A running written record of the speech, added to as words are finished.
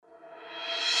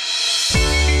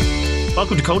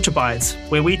Welcome to Culture Bites,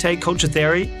 where we take culture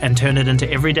theory and turn it into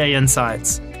everyday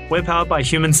insights. We're powered by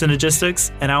Human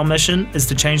Synergistics, and our mission is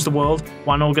to change the world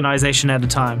one organization at a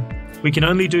time. We can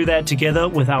only do that together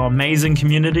with our amazing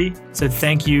community, so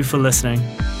thank you for listening.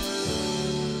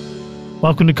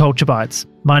 Welcome to Culture Bites.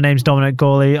 My name's Dominic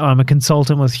Gawley. I'm a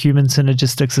consultant with Human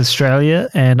Synergistics Australia,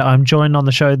 and I'm joined on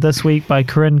the show this week by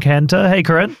Corinne Cantor. Hey,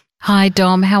 Corinne. Hi,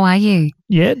 Dom. How are you?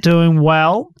 Yeah, doing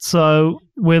well. So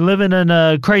we're living in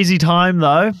a crazy time,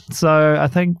 though. So I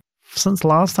think since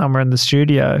last time we're in the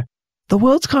studio, the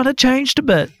world's kind of changed a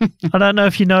bit. I don't know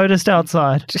if you noticed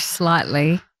outside. Just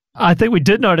slightly. I think we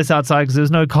did notice outside because there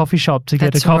was no coffee shop to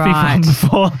get a coffee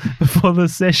from before the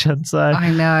session. So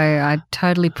I know. I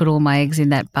totally put all my eggs in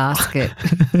that basket.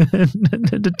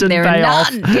 it didn't pay off.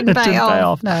 Didn't pay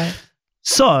off. No.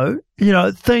 So,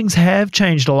 things have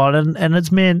changed a lot, and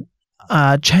it's meant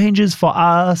changes for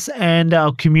us and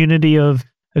our community of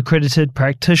accredited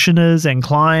practitioners and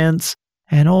clients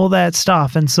and all that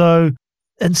stuff. And so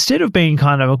instead of being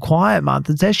kind of a quiet month,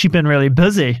 it's actually been really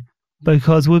busy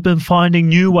because we've been finding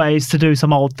new ways to do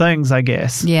some old things, I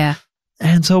guess. Yeah.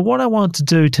 And so what I wanted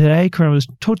to do today, Corinne, was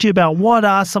talk to you about what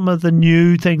are some of the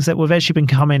new things that we've actually been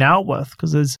coming out with,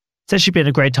 because it's actually been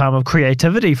a great time of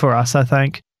creativity for us, I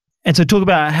think. And so talk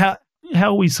about how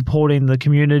are we supporting the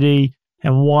community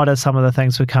and what are some of the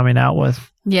things we're coming out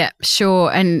with. Yeah,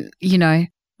 sure. And,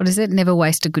 what is it? Never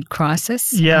waste a good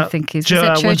crisis. Yeah. I think is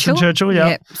that Churchill? Winston Churchill,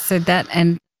 yeah. So that,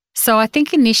 and so I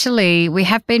think initially we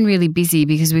have been really busy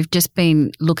because we've just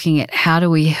been looking at how do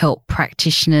we help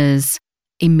practitioners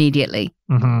immediately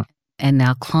and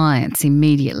our clients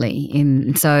immediately.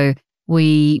 And so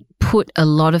we put a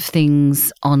lot of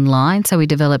things online. So we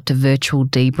developed a virtual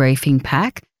debriefing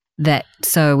pack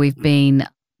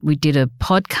we did a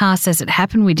podcast as it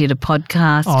happened. We did a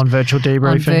podcast on virtual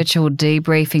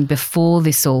debriefing before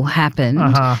this all happened.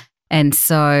 And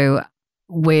so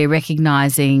we're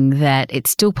recognizing that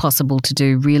it's still possible to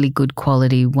do really good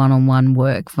quality one-on-one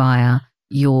work via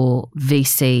your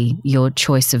VC, your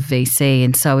choice of VC.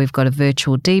 And so we've got a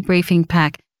virtual debriefing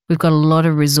pack. We've got a lot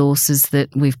of resources that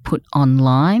we've put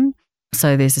online.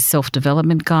 So there's a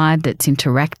self-development guide that's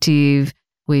interactive.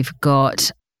 We've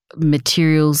got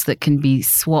materials that can be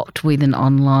swapped with an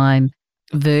online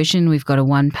version. We've got a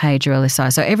one-pager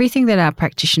LSI. So everything that our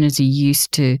practitioners are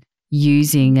used to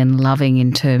using and loving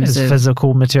in terms of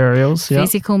physical materials.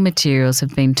 Physical materials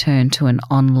have been turned to an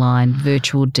online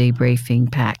virtual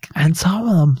debriefing pack. And some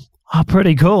of them are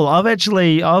pretty cool.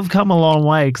 I've come a long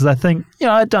way because I think,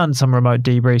 I've done some remote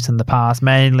debriefs in the past,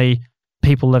 mainly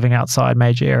people living outside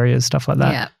major areas, stuff like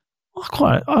that. Yeah.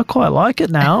 I quite like it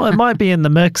now. It might be in the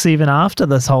mix even after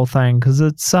this whole thing because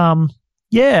it's, I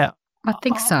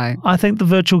think so. I think the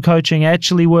virtual coaching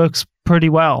actually works pretty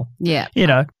well. Yeah.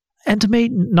 And to me,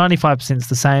 95% is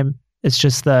the same. It's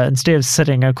just instead of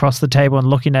sitting across the table and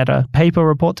looking at a paper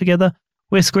report together,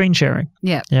 we're screen sharing.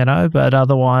 Yeah. But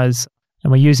otherwise,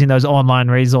 and we're using those online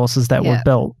resources that we've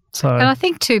built. So, and I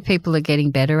think too, people are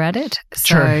getting better at it.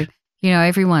 True. So,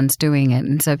 everyone's doing it.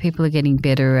 And so people are getting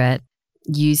better at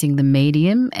using the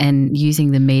medium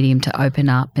to open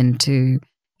up and to,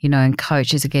 and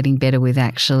coaches are getting better with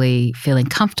actually feeling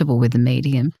comfortable with the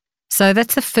medium. So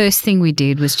that's the first thing we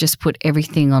did was just put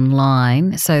everything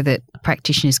online so that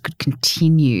practitioners could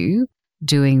continue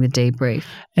doing the debrief.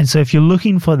 And so if you're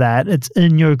looking for that, it's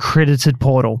in your accredited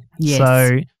portal.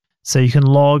 Yes. So you can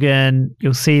log in,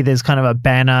 you'll see there's kind of a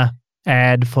banner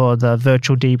ad for the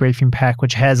virtual debriefing pack,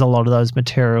 which has a lot of those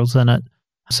materials in it.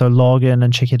 So log in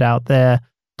and check it out there.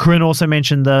 Corinne also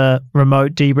mentioned the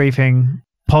remote debriefing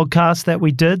podcast that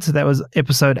we did. So that was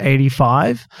episode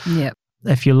 85. Yep.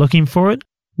 If you're looking for it.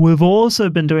 We've also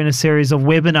been doing a series of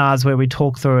webinars where we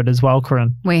talk through it as well,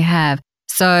 Corinne. We have.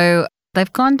 So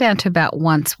they've gone down to about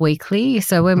once weekly.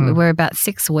 So we're about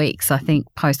 6 weeks, I think,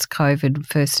 post-COVID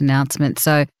first announcement.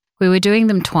 So we were doing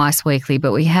them twice weekly,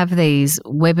 but we have these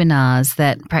webinars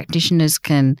that practitioners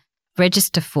can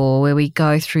register for where we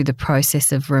go through the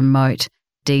process of remote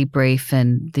debrief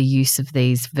and the use of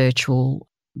these virtual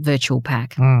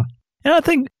pack. And I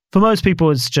think for most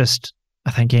people it's just,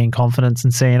 getting confidence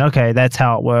and seeing, okay, that's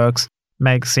how it works.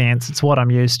 Makes sense. It's what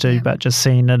I'm used to, but just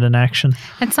seeing it in action.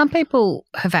 And some people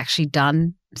have actually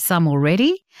done some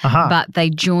already, but they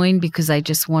join because they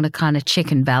just want to kind of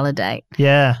check and validate.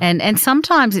 Yeah. And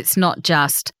sometimes it's not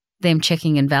just them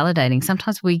checking and validating.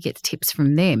 Sometimes we get tips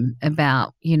from them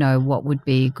about, what would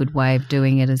be a good way of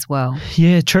doing it as well.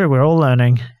 Yeah, true. We're all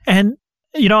learning. And,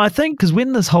 I think because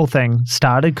when this whole thing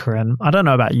started, Corinne, I don't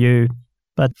know about you,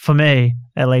 but for me,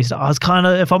 at least, I was kind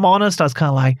of, if I'm honest, I was kind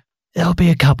of like, it'll be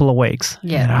a couple of weeks,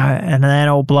 and then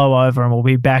it'll blow over and we'll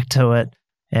be back to it,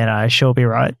 she'll be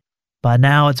right. But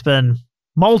now it's been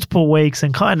multiple weeks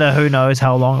and kind of who knows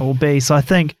how long it will be. So I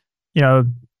think,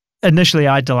 initially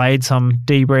I delayed some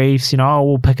debriefs,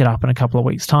 we'll pick it up in a couple of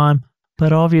weeks' time.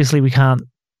 But obviously we can't,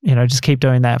 just keep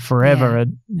doing that forever.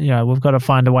 Yeah. And, we've got to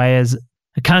find a way as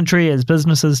a country, as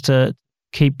businesses to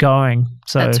keep going.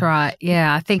 So that's right.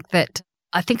 Yeah. I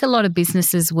think a lot of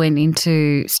businesses went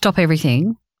into stop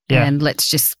everything and let's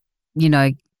just,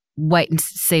 wait and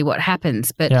see what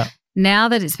happens. But now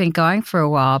that it's been going for a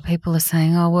while, people are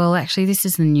saying, oh, well, actually, this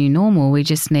is the new normal. We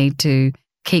just need to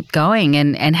keep going.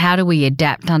 And how do we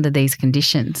adapt under these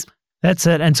conditions? That's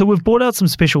it. And so we've brought out some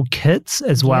special kits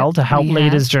as well to help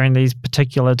leaders during these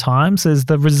particular times. There's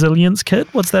the Resilience Kit.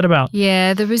 What's that about?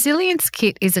 Yeah, the Resilience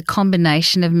Kit is a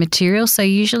combination of materials. So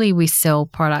usually we sell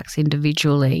products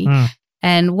individually.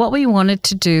 And what we wanted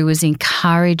to do was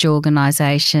encourage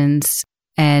organisations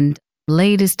and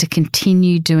leaders to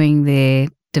continue doing their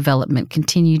development,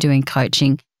 continue doing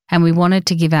coaching. And we wanted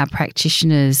to give our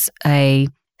practitioners a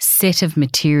set of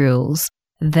materials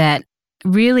that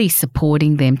really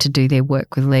supporting them to do their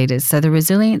work with leaders. So the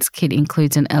Resilience Kit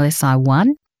includes an LSI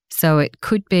 1. So it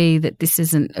could be that this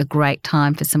isn't a great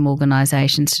time for some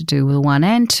organisations to do with 1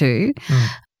 and 2,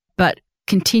 but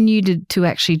continue to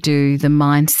actually do the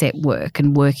mindset work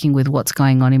and working with what's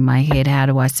going on in my head. How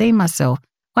do I see myself?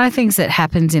 One of the things that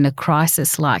happens in a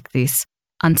crisis like this,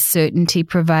 uncertainty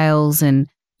prevails and,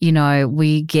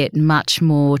 we get much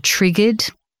more triggered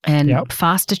and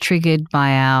faster triggered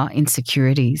by our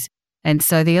insecurities. And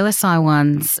so the LSI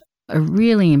 1's a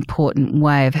really important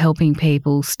way of helping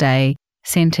people stay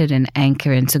centered and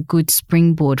anchor. And it's a good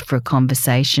springboard for a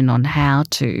conversation on how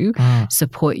to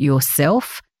support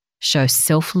yourself, show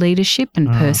self-leadership and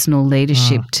personal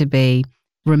leadership to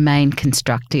remain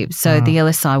constructive. So the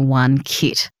LSI 1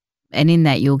 kit, and in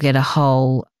that you'll get a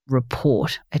whole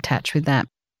report attached with that.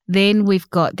 Then we've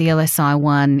got the LSI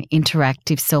 1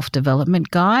 interactive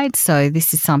self-development guide. So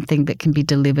this is something that can be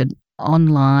delivered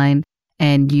online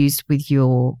and used with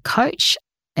your coach.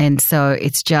 And so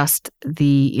it's just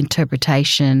the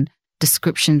interpretation,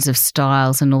 descriptions of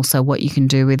styles, and also what you can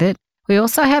do with it. We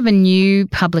also have a new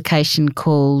publication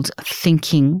called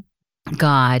Thinking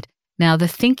Guide. Now, the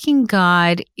Thinking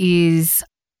Guide is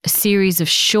a series of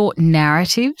short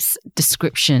narratives,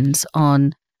 descriptions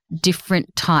on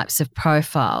different types of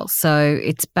profiles. So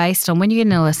it's based on, when you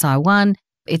get an LSI 1,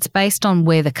 it's based on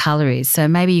where the colour is. So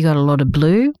maybe you got a lot of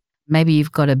blue. Maybe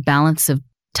you've got a balance of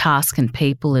task and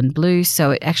people in blue.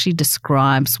 So it actually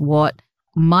describes what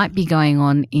might be going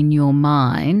on in your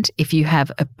mind if you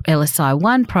have a LSI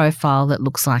 1 profile that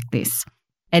looks like this.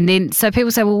 And then, so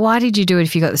people say, well, why did you do it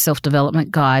if you got the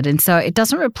self-development guide? And so it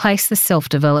doesn't replace the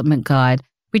self-development guide.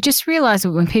 We just realised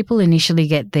that when people initially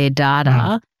get their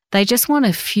data, they just want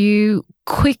a few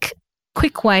quick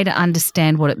way to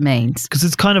understand what it means. Because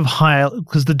it's kind of higher,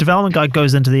 because the development guide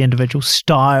goes into the individual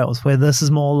styles, where this is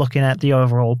more looking at the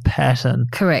overall pattern.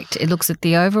 Correct. It looks at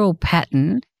the overall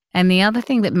pattern. And the other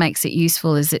thing that makes it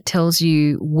useful is it tells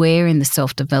you where in the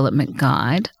self-development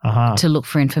guide to look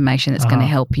for information that's going to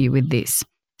help you with this.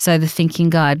 So the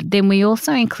Thinking Guide. Then we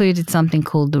also included something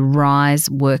called the RISE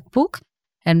workbook.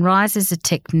 And RISE is a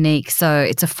technique. So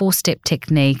it's a 4-step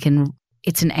technique, and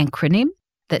it's an acronym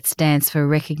that stands for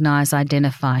Recognise,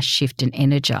 Identify, Shift and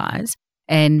Energize.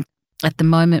 And at the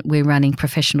moment, we're running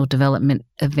professional development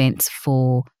events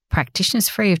for practitioners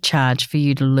free of charge for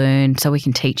you to learn, so we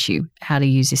can teach you how to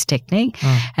use this technique.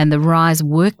 And the RISE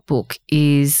workbook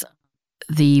is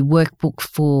the workbook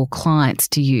for clients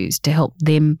to use to help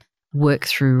them work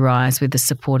through RISE with the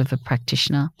support of a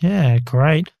practitioner. Yeah,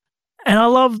 great. And I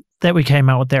love that we came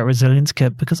out with that Resilience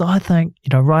Kit, because I think,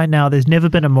 right now there's never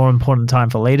been a more important time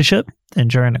for leadership than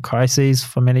during a crisis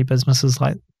for many businesses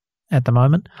like at the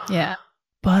moment. Yeah.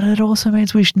 But it also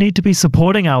means we need to be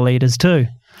supporting our leaders too.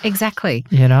 Exactly.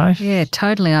 Yeah,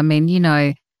 totally. I mean,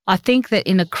 I think that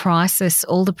in a crisis,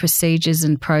 all the procedures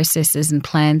and processes and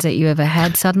plans that you ever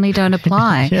had suddenly don't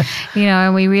apply.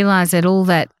 And we realize that all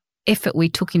that effort we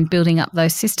took in building up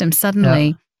those systems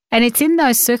suddenly, and it's in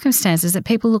those circumstances that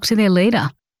people look to their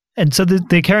leader. And so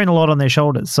they're carrying a lot on their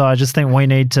shoulders. So I just think we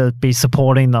need to be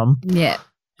supporting them. Yeah.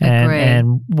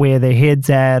 And where their head's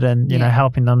at, and,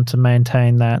 helping them to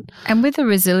maintain that. And with the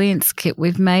Resilience Kit,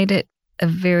 we've made it a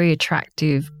very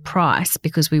attractive price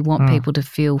because we want people to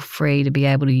feel free to be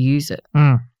able to use it.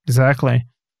 Exactly.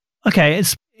 Okay.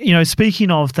 It's,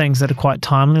 speaking of things that are quite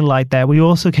timely like that, we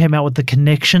also came out with the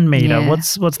Connection Meter. Yeah.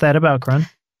 What's that about, Corinne?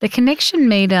 The Connection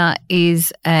Meter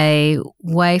is a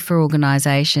way for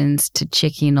organisations to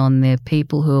check in on their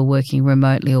people who are working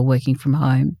remotely or working from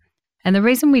home. And the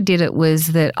reason we did it was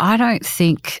that I don't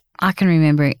think I can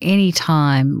remember any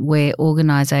time where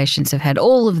organisations have had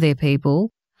all of their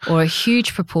people or a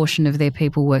huge proportion of their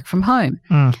people work from home.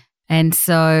 And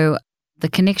so the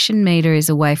connection meter is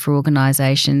a way for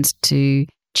organisations to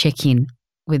check in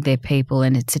with their people,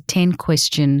 and it's a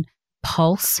 10-question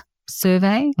pulse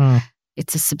survey.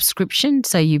 It's a subscription,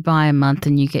 so you buy a month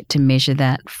and you get to measure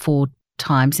that 4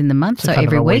 times in the month. So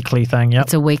every week. Weekly thing, yep.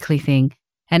 It's a weekly thing.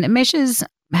 And it measures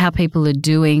how people are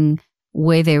doing,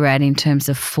 where they're at in terms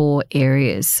of 4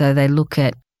 areas. So they look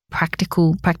at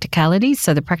practicality,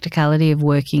 so the practicality of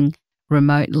working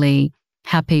remotely,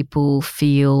 how people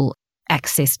feel,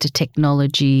 access to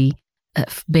technology,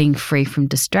 being free from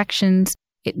distractions.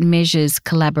 It measures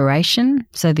collaboration,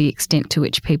 so the extent to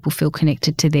which people feel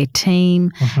connected to their team,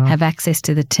 have access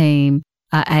to the team,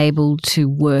 are able to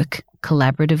work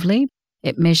collaboratively.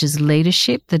 It measures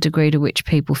leadership, the degree to which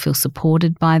people feel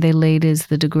supported by their leaders,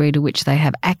 the degree to which they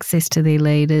have access to their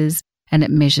leaders, and it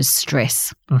measures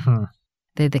stress.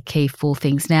 They're the key 4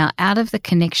 things. Now, out of the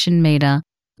connection meter,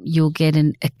 you'll get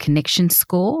a connection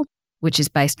score, which is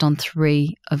based on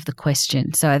 3 of the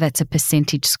questions. So that's a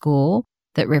percentage score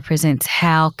that represents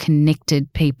how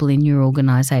connected people in your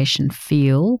organisation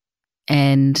feel.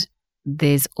 And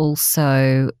there's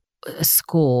also a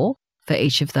score for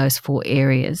each of those 4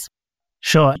 areas.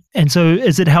 Sure. And so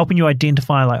is it helping you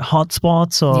identify like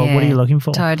hotspots, or what are you looking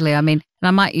for? Totally. I mean, and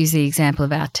I might use the example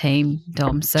of our team,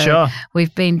 Dom. So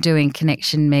we've been doing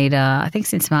connection meter, I think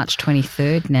since March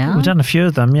 23rd now. We've done a few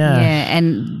of them, yeah. Yeah.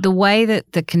 And the way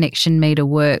that the connection meter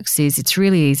works is it's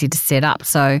really easy to set up.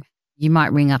 So you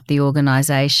might ring up the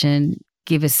organisation,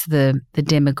 give us the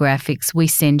demographics. We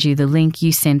send you the link.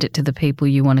 You send it to the people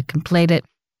you want to complete it.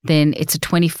 Then it's a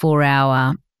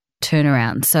 24-hour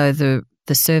turnaround. So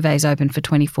the survey is open for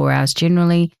 24 hours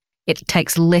generally. It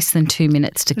takes less than 2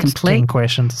 minutes to complete. 10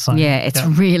 questions or something. Yeah, it's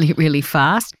really, really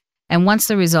fast. And once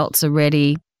the results are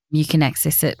ready, you can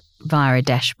access it via a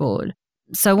dashboard.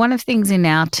 So one of the things in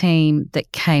our team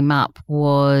that came up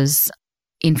was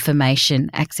information,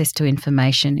 access to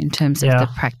information in terms of the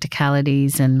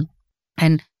practicalities.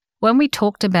 And when we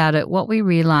talked about it, what we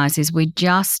realised is we'd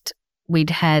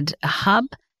had a hub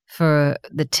for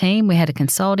the team. We had a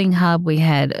consulting hub. We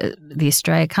had the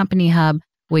Australia Company Hub.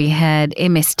 We had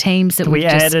MS Teams that we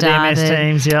just started. MS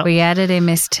Teams, yeah. We added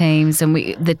MS Teams, and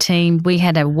we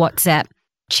had a WhatsApp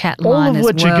chat line all of as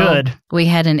which well. are good. We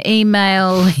had an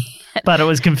email. But it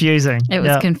was confusing. It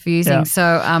was confusing. Yeah.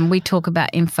 So we talk about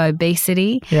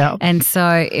infobesity. Yeah. And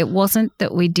so it wasn't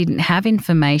that we didn't have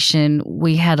information.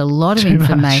 We had a lot of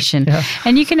information. Yeah.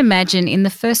 And you can imagine in the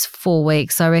first 4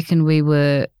 weeks, I reckon we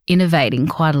were innovating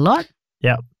quite a lot.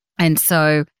 Yeah. And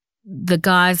so the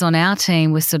guys on our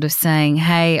team were sort of saying,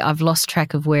 hey, I've lost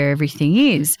track of where everything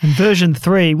is. In version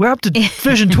 3, we're up to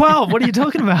version 12. What are you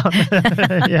talking about?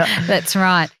 Yeah. That's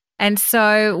right. And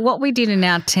so what we did in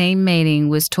our team meeting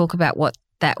was talk about what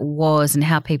that was and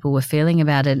how people were feeling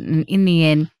about it. And in the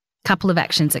end, a couple of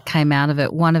actions that came out of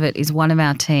it. One of it is one of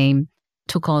our team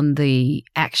took on the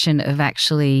action of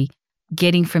actually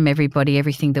getting from everybody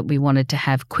everything that we wanted to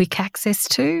have quick access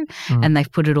to, and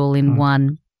they've put it all in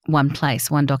one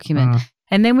place, one document.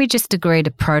 And then we just agreed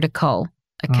a protocol.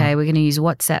 Okay, we're going to use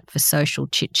WhatsApp for social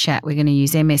chit-chat. We're going to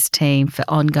use MS Team for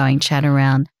ongoing chat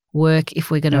around work. If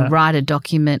we're going to write a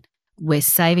document, we're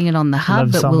saving it on the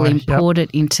hub, but we'll import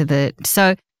it into the...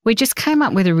 So we just came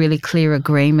up with a really clear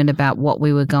agreement about what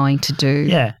we were going to do.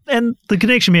 Yeah. And the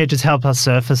connection meter just helped us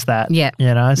surface that. Yeah.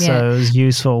 You know, so it was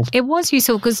useful. It was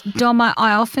useful because, Dom, I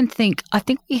often think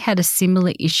we had a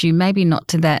similar issue, maybe not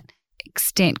to that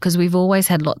extent, because we've always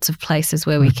had lots of places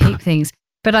where we keep things.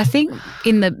 But I think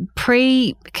in the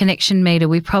pre-connection meter,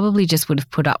 we probably just would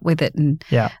have put up with it and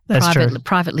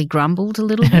privately grumbled a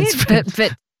little bit.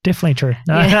 But definitely true.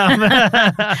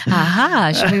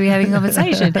 Should we be having a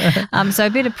conversation? So a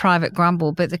bit of private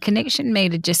grumble, but the connection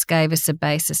meter just gave us a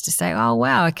basis to say, oh,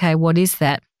 wow, okay, what is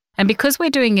that? And because we're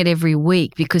doing it every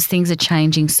week, because things are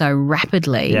changing so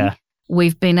rapidly,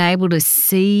 we've been able to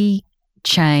see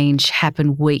change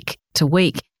happen week to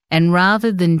week. And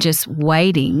rather than just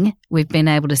waiting, we've been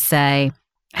able to say,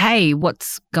 hey,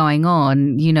 what's going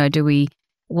on? You know,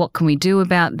 what can we do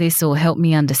about this, or help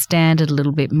me understand it a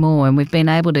little bit more? And we've been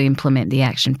able to implement the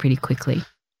action pretty quickly.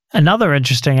 Another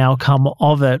interesting outcome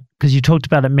of it, because you talked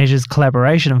about it measures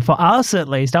collaboration. And for us, at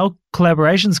least, our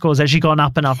collaboration score has actually gone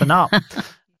up and up and up.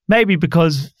 Maybe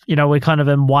because, you know, we're kind of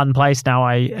in one place now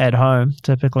at home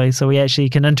typically. So we actually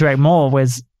can interact more,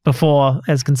 whereas before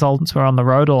as consultants we're on the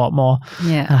road a lot more,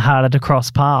 harder to cross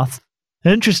paths.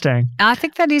 Interesting. I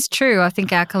think that is true. I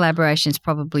think our collaboration is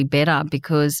probably better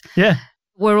because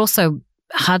we're also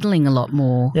huddling a lot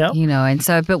more, and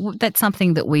so, but that's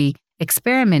something that we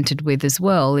experimented with as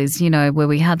well is, were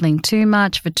we huddling too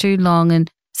much for too long? And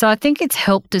so I think it's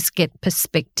helped us get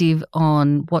perspective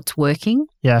on what's working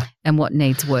and what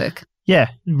needs work. Yeah,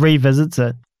 revisits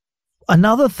it.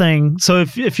 Another thing, so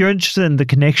if you're interested in the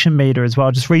connection meter as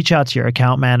well, just reach out to your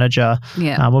account manager.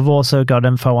 Yeah. We've also got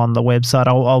info on the website.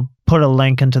 I'll put a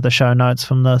link into the show notes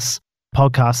from this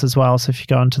podcast as well. So if you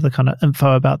go into the kind of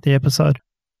info about the episode.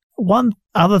 One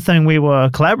other thing we were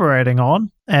collaborating on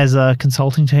as a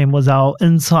consulting team was our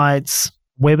Insights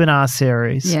webinar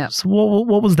series. Yeah. So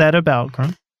what was that about,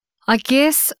 Corinne? I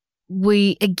guess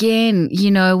we're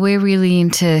really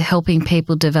into helping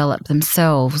people develop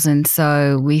themselves. And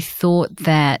so we thought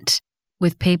that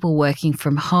with people working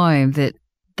from home, that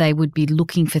they would be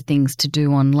looking for things to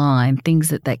do online, things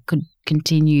that could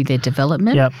continue their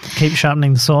development. Yep. Keep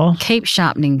sharpening the saw. Keep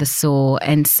sharpening the saw.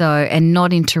 And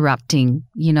not interrupting,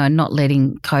 not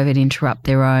letting COVID interrupt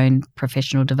their own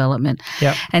professional development.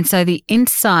 Yep. And so the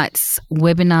Insights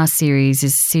webinar series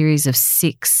is a series of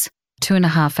 6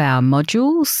 2.5-hour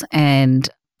modules, and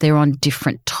they're on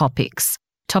different topics.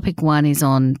 Topic 1 is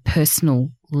on personal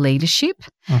leadership,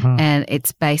 and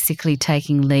it's basically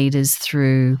taking leaders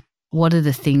through what are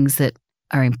the things that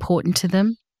are important to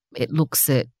them. It looks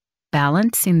at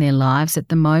balance in their lives at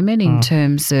the moment in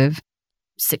terms of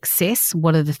success.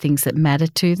 What are the things that matter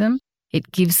to them?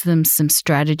 It gives them some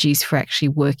strategies for actually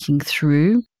working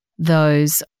through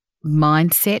those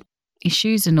mindset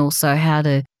issues and also how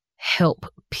to help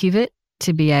pivot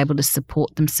to be able to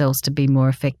support themselves to be more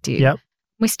effective. Yep.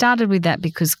 We started with that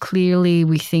because clearly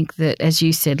we think that, as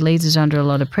you said, leaders are under a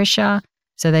lot of pressure,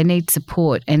 so they need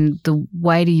support. And the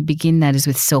way to begin that is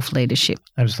with self-leadership.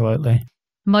 Absolutely.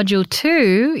 Module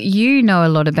 2, you know a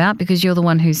lot about because you're the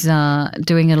one who's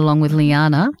doing it along with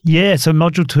Liana. Yeah, so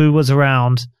Module 2 was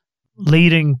around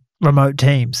leading remote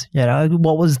teams.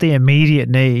 What was the immediate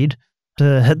need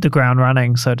to hit the ground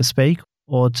running, so to speak,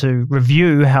 or to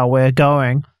review how we're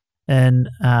going in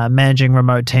managing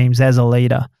remote teams as a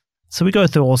leader. So we go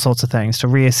through all sorts of things to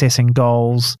reassessing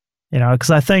goals, because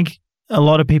I think a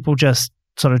lot of people just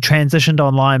sort of transitioned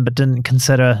online but didn't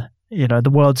consider,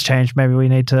 the world's changed. Maybe we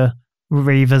need to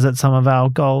revisit some of our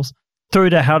goals, through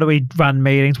to how do we run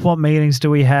meetings, what meetings do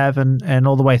we have, and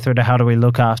all the way through to how do we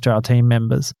look after our team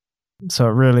members. So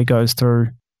it really goes through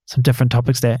some different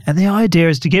topics there. And the idea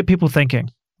is to get people thinking,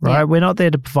 right? Yeah. We're not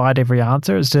there to provide every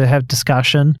answer. It's to have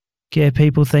discussion, get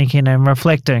people thinking and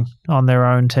reflecting on their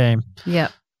own team. Yeah.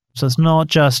 So it's not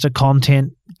just a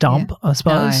content dump, I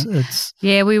suppose.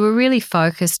 No. We were really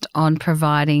focused on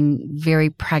providing very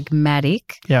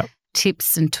pragmatic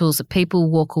tips and tools that people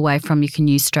walk away from you can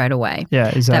use straight away. Yeah,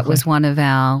 exactly. That was one of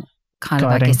our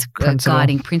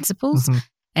guiding principles. Mm-hmm.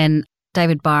 And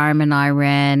David Byram and I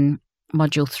ran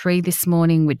Module 3 this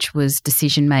morning, which was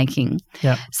decision making.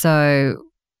 Yeah. So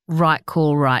right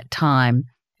call, right time.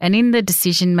 And in the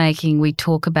decision making, we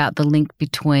talk about the link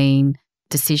between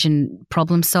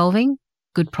problem solving.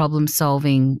 Good problem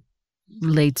solving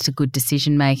leads to good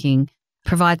decision making.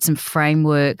 Provide some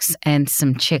frameworks and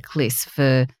some checklists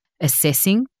for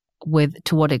assessing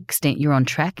to what extent you're on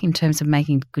track in terms of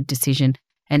making a good decision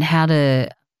and how to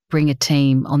bring a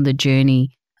team on the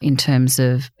journey in terms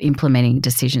of implementing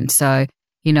decisions. So,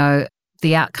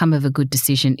 the outcome of a good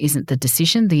decision isn't the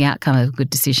decision. The outcome of a good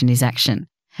decision is action.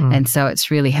 And so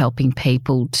it's really helping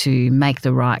people to make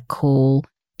the right call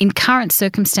in current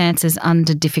circumstances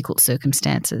under difficult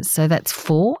circumstances. So that's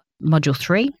Module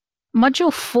 3.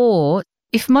 Module 4,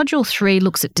 if Module 3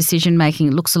 looks at decision making,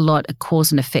 it looks a lot at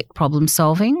cause and effect problem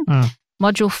solving.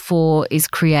 Module 4 is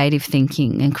creative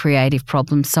thinking and creative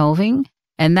problem solving.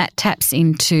 And that taps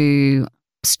into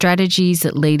strategies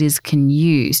that leaders can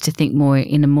use to think more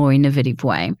in a more innovative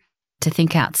way, to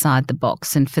think outside the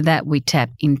box. And for that, we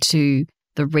tap into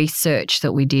the research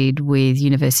that we did with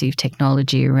University of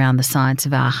Technology around the science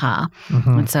of aha.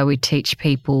 Mm-hmm. And so we teach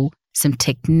people some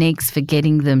techniques for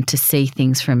getting them to see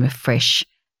things from a fresh,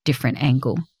 different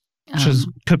angle. Which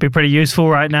could be pretty useful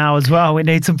right now as well. We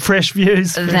need some fresh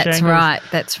views. That's right.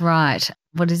 That's right.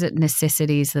 What is it?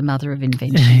 Necessity is the mother of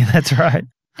invention. Yeah, that's right.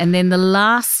 And then the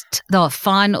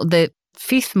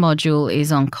fifth module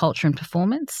is on culture and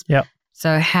performance. Yep.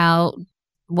 So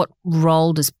what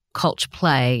role does culture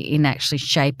play in actually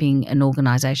shaping an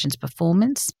organization's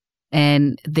performance?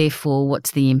 And therefore,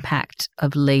 what's the impact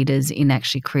of leaders in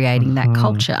actually creating that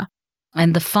culture?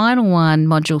 And the final one,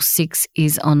 Module 6,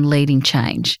 is on leading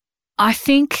change. I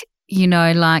think,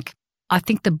 I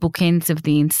think the bookends of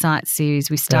the Insight series,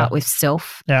 we start with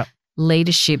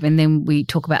leadership, and then we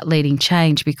talk about leading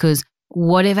change, because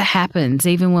whatever happens,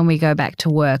 even when we go back to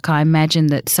work, I imagine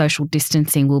that social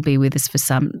distancing will be with us for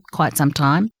quite some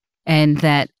time, and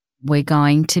that we're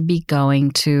going to be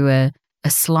going to a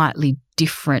slightly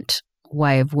different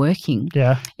way of working.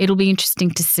 Yeah. It'll be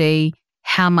interesting to see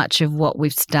how much of what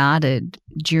we've started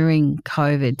during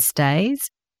COVID stays.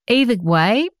 Either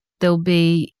way,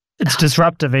 it's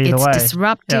disruptive either way. It's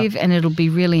disruptive, and it'll be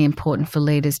really important for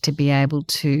leaders to be able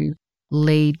to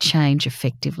lead change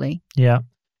effectively. Yeah.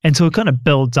 And so it kind of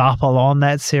builds up along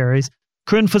that series.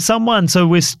 Corinne, for someone, so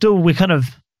we're kind of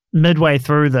midway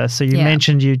through this. So you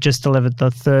mentioned you just delivered the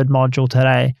third module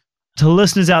today. To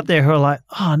listeners out there who are like,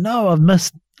 oh no, I've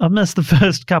missed the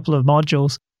first couple of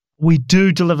modules. We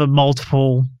do deliver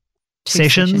multiple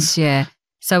sessions. Yeah.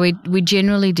 So we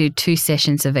generally do 2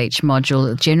 sessions of each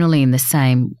module, generally in the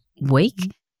same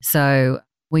week. So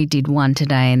we did one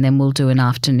today, and then we'll do an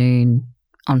afternoon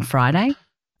on Friday.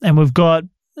 And we've got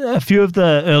a few of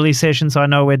the early sessions. I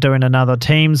know we're doing another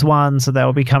Teams one, so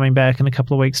they'll be coming back in a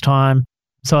couple of weeks' time.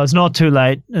 So it's not too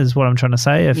late, is what I'm trying to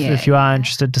say, if you are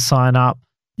interested to sign up.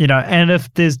 And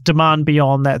if there's demand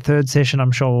beyond that third session,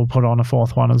 I'm sure we'll put on a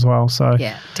fourth one as well. So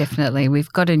yeah, definitely.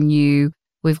 We've got a new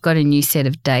set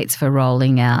of dates for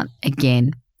rolling out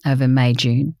again over May,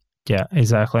 June. Yeah,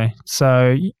 exactly.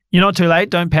 So you're not too late.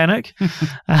 Don't panic.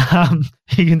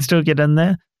 You can still get in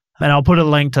there. And I'll put a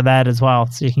link to that as well,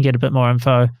 so you can get a bit more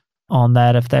info on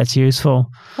that if that's useful.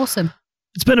 Awesome.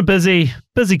 It's been a busy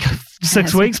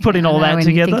 6 weeks putting all that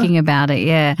together. Thinking about it,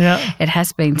 yeah. It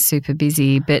has been super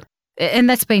busy, and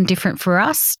that's been different for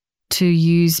us to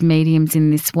use mediums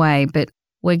in this way. But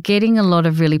we're getting a lot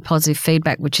of really positive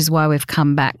feedback, which is why we've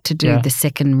come back to do the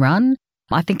second run.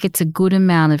 I think it's a good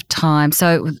amount of time.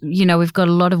 So, we've got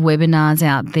a lot of webinars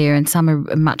out there, and some are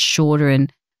much shorter.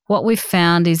 And what we've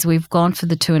found is we've gone for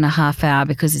the 2.5 hour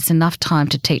because it's enough time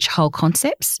to teach whole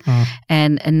concepts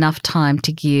and enough time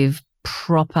to give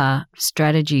proper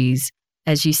strategies.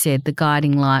 As you said, the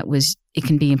guiding light was it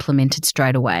can be implemented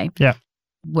straight away. Yeah.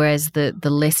 Whereas the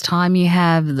less time you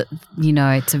have,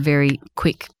 it's a very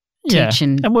quick teach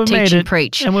and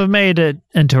preach. And we've made it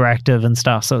interactive and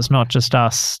stuff, so it's not just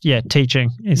us,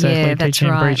 teaching. Exactly, teaching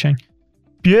and preaching.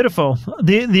 Beautiful.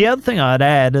 The other thing I'd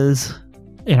add is,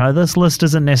 this list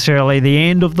isn't necessarily the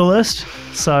end of the list.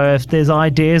 So if there's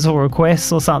ideas or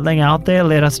requests or something out there,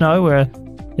 let us know.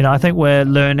 I think we're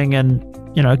learning and,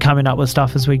 coming up with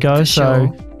stuff as we go. For so,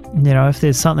 sure. If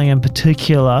there's something in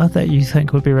particular that you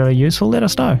think would be really useful, let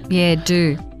us know. Yeah,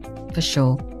 do. For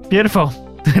sure. Beautiful.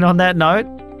 And on that note,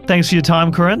 thanks for your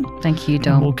time, Corinne. Thank you,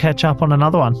 Dom. We'll catch up on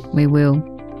another one. We will.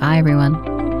 Bye, everyone.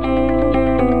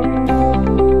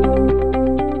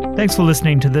 Thanks for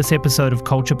listening to this episode of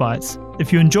Culture Bites.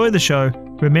 If you enjoy the show,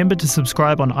 remember to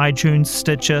subscribe on iTunes,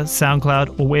 Stitcher,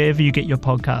 SoundCloud, or wherever you get your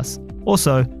podcasts.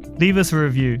 Also, leave us a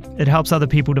review. It helps other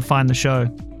people to find the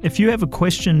show. If you have a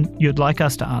question you'd like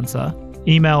us to answer,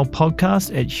 email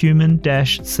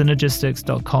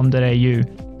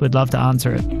podcast@human-synergistics.com.au. We'd love to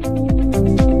answer it.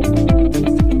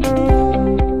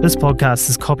 This podcast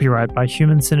is copyright by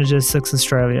Human Synergistics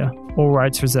Australia. All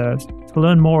rights reserved. To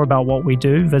learn more about what we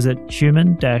do, visit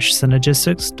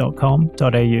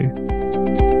human-synergistics.com.au.